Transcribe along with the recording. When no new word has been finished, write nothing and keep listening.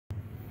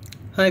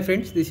Hi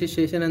friends, this is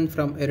Sheshananda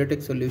from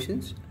EROTECH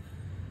Solutions.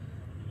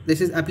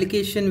 This is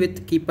application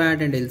with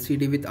keypad and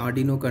LCD with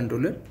Arduino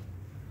controller.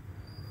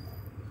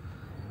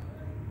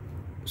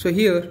 So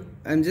here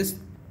I'm just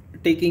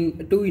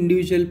taking two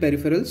individual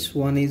peripherals.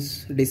 One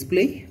is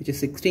display, which is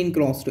 16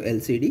 cross to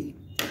LCD,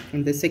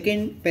 and the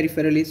second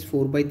peripheral is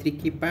 4x3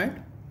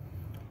 keypad.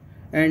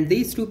 And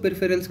these two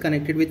peripherals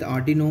connected with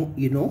Arduino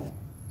UNO.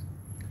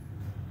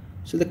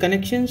 So the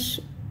connections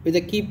with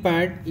the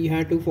keypad, you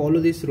have to follow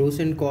these rows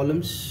and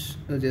columns.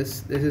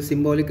 This is a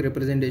symbolic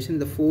representation.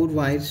 The 4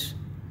 wires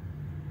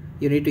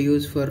you need to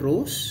use for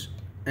rows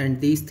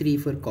and these 3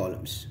 for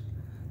columns.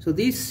 So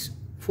these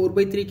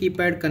 4x3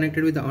 keypad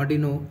connected with the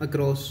Arduino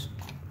across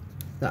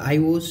the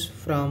IOs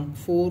from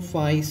 4,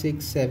 5,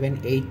 6,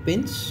 7, 8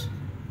 pins.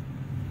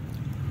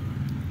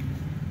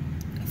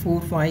 4,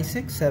 5,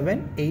 6,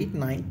 7, 8,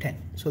 9,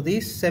 10. So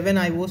these 7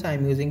 IOs I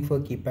am using for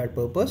keypad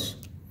purpose.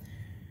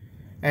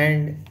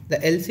 And the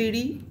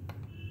LCD,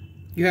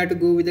 you have to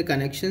go with the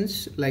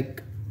connections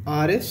like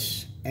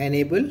RS,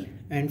 enable,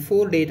 and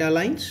 4 data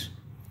lines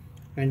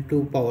and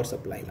 2 power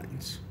supply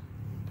lines.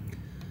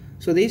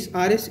 So this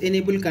RS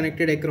enable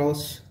connected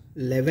across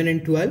 11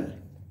 and 12,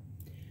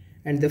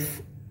 and the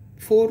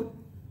 4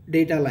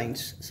 data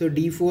lines. So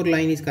D4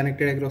 line is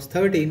connected across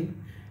 13,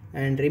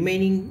 and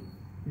remaining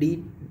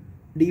D5,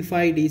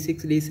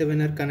 D6,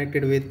 D7 are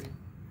connected with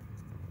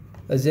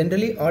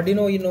generally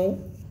Arduino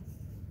UNO,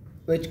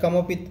 which come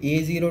up with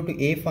A0 to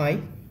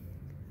A5.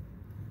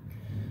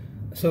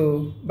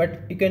 So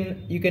but you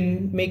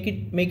can make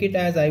it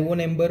as IO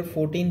number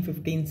 14,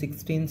 15,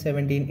 16,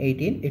 17,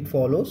 18. It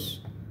follows.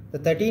 The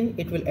 13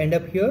 it will end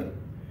up here,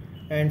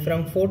 and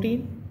from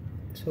 14,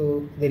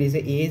 so there is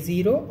a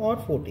A0 or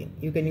 14.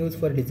 You can use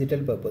for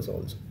digital purpose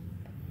also.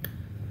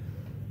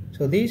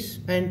 So these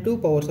and 2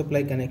 power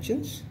supply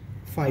connections,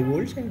 5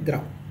 volts and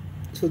ground.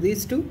 So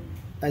these two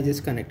I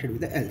just connected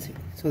with the LCD.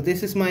 So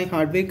this is my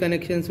hardware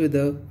connections with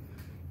the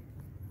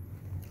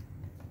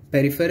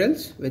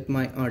peripherals with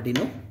my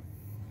Arduino.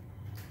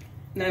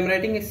 Now I'm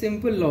writing a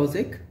simple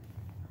logic.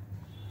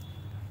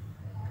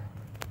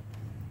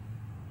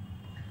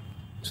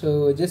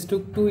 So just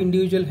took 2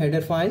 individual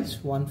header files,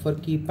 one for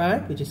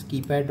keypad, which is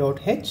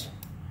keypad.h,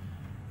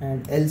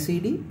 and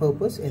LCD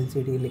purpose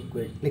LCD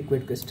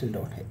liquid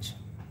crystal.h.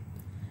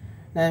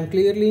 Now I'm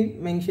clearly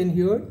mentioned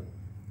here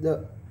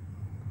the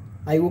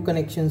IO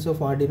connections of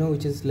Arduino,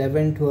 which is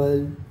 11,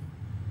 12,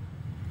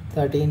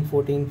 13,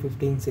 14,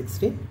 15,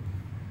 16.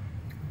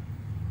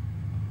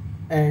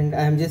 And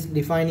I am just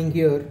defining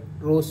here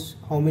rows,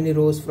 how many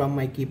rows from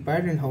my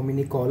keypad and how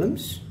many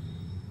columns,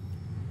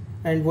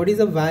 and what is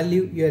the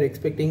value you are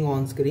expecting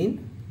on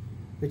screen,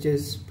 which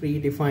is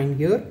predefined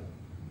here.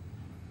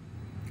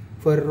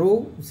 For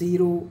row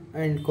 0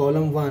 and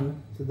column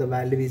 1, so the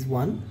value is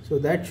 1, so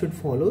that should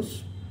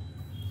follows.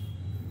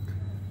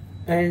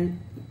 And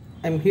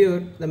I'm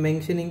here the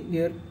mentioning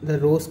here the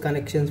rows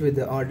connections with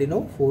the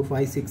Arduino 4,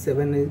 5, 6,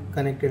 7 is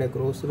connected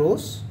across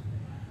rows,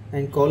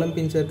 and column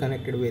pins are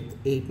connected with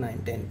 8,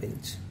 9, 10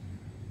 pins.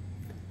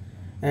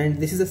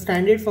 And this is a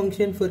standard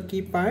function for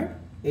keypad.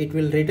 It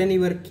will return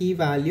your key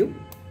value,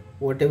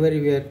 whatever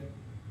you are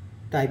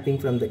typing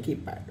from the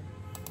keypad.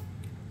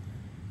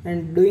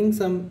 And doing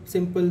some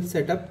simple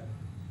setup,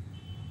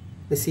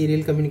 the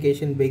serial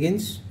communication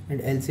begins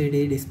and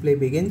LCD display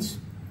begins.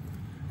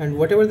 And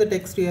whatever the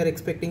text you are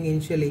expecting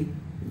initially,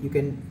 you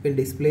can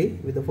display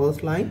with the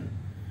first line.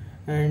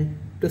 And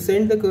to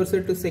send the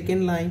cursor to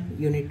second line,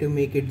 you need to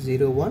make it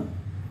 0, 1.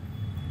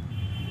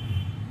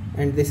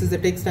 And this is the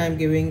text I am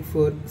giving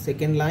for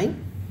second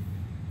line,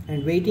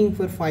 and waiting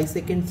for 5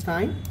 seconds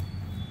time,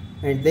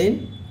 and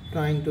then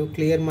trying to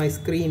clear my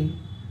screen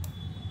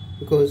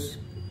because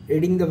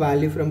reading the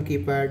value from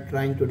keypad,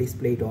 trying to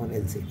display it on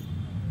LCD.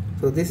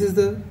 So this is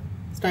the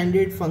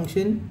standard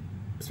function,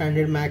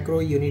 standard macro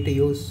you need to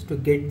use to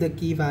get the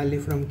key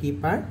value from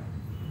keypad.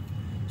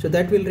 So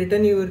that will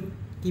return your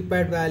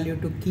keypad value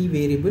to key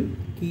variable,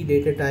 key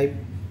data type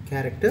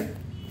character.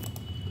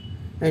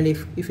 And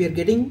if you are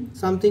getting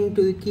something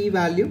to the key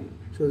value,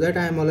 so that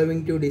I am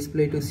allowing to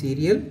display to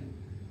serial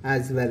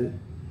as well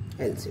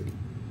LCD.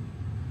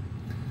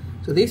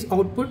 So this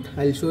output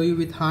I'll show you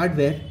with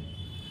hardware.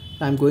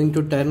 I'm going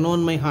to turn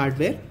on my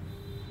hardware.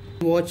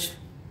 Watch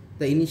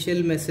the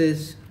initial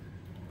message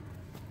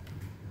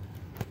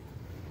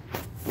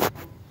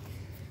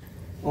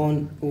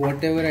on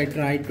whatever I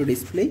tried to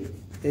display.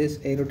 Is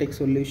EROTECH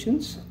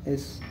Solutions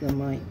is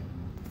my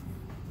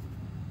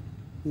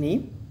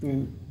name.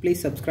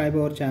 Please subscribe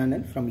our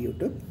channel from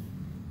YouTube.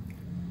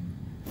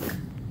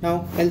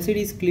 Now LCD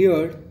is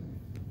cleared,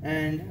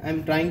 and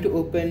I'm trying to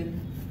open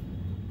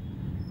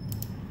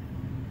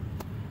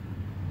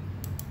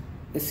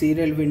a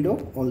serial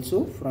window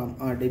also from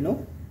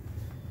Arduino.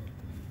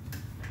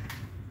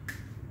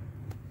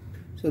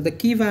 So the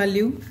key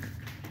value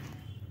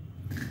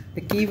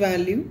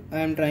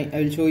I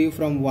will show you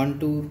from 1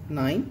 to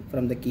 9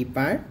 from the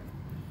keypad.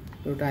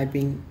 So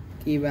typing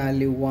key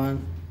value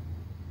 1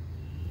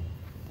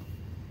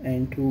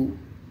 and 2,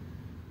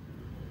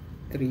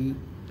 3,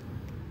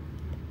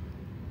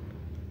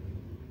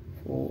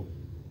 4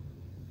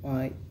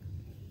 5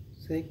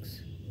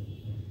 6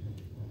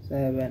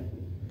 7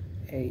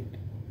 8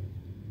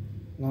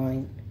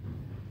 9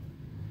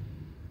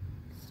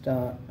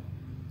 star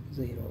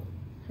 0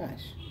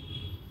 hash.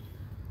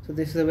 So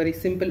this is a very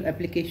simple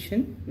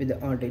application with the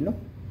Arduino.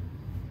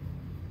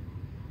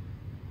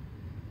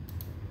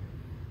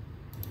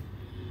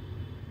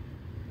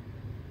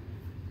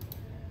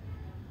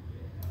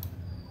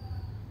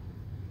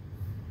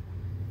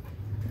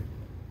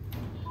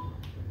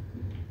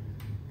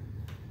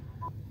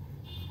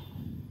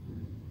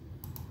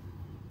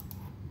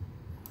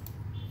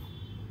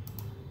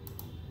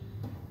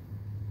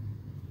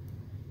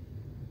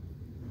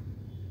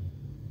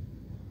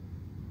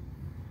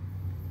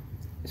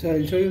 So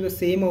I'll show you the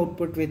same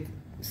output with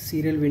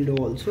serial window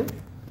also.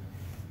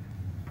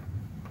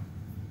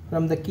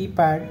 From the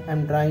keypad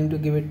I'm trying to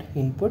give it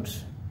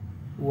inputs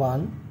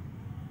 1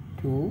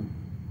 2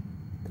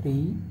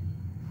 3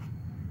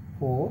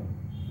 4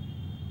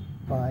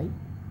 5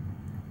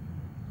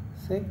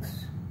 6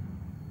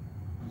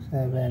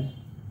 7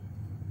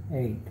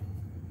 8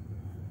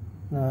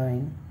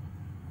 9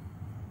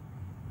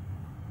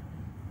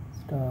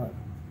 star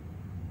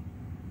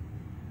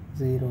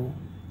 0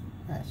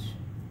 hash.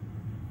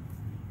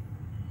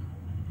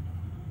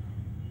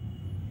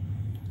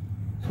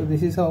 So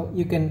this is how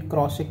you can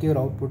cross check your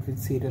output with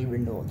serial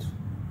window also.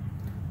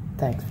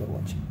 Thanks for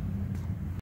watching.